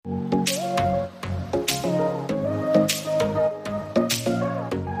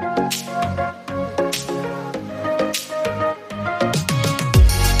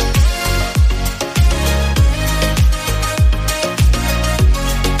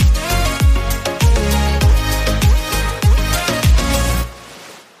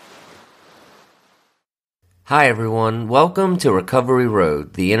Hi everyone, welcome to Recovery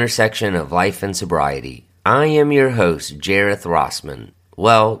Road, the intersection of life and sobriety. I am your host, Jareth Rossman.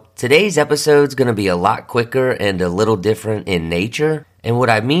 Well, today's episode's going to be a lot quicker and a little different in nature. And what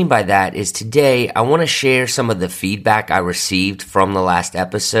I mean by that is today I want to share some of the feedback I received from the last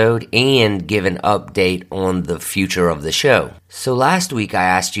episode and give an update on the future of the show. So last week I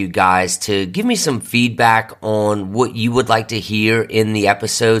asked you guys to give me some feedback on what you would like to hear in the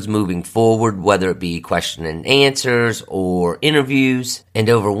episodes moving forward, whether it be question and answers or interviews. And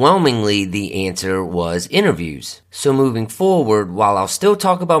overwhelmingly the answer was interviews. So moving forward, while I'll still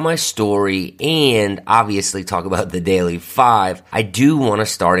talk about my story and obviously talk about the Daily 5, I do want to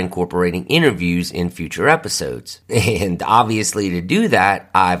start incorporating interviews in future episodes. And obviously to do that,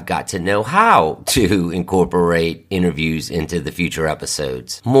 I've got to know how to incorporate interviews into the future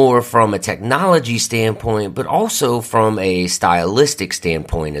episodes. More from a technology standpoint, but also from a stylistic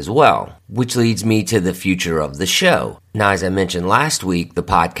standpoint as well. Which leads me to the future of the show. Now, as I mentioned last week, the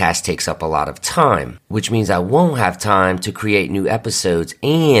podcast takes up a lot of time, which means I won't have time to create new episodes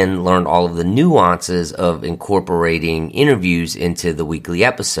and learn all of the nuances of incorporating interviews into the weekly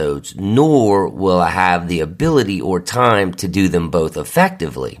episodes, nor will I have the ability or time to do them both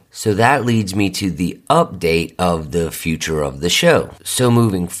effectively. So that leads me to the update of the future of the show. So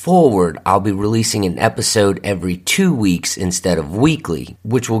moving forward, I'll be releasing an episode every 2 weeks instead of weekly,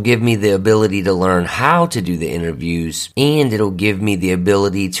 which will give me the ability to learn how to do the interviews, and it'll give me the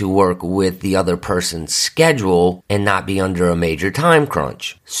ability to work with the other person's schedule and not be under a major time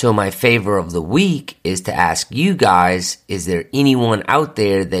crunch. So my favor of the week is to ask you guys, is there anyone out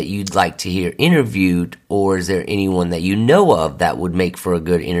there that you'd like to hear interviewed, or is there anyone that you know of that would make for a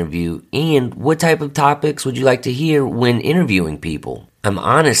good interview? And what type of topics would you like to hear when interviewing people? I'm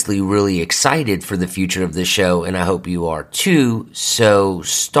honestly really excited for the future of the show, and I hope you are too. So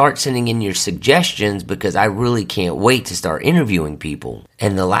start sending in your suggestions because I really can't wait to start interviewing people.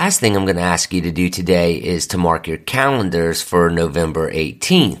 And the last thing I'm going to ask you to do today is to mark your calendars for November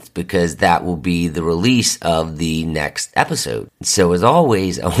 18th because that will be the release of the next episode. So as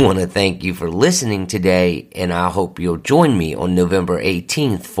always, I want to thank you for listening today, and I hope you'll join me on November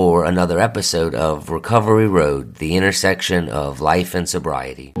 18th for another episode of Recovery Road, the intersection of life and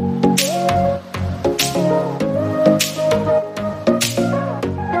sobriety.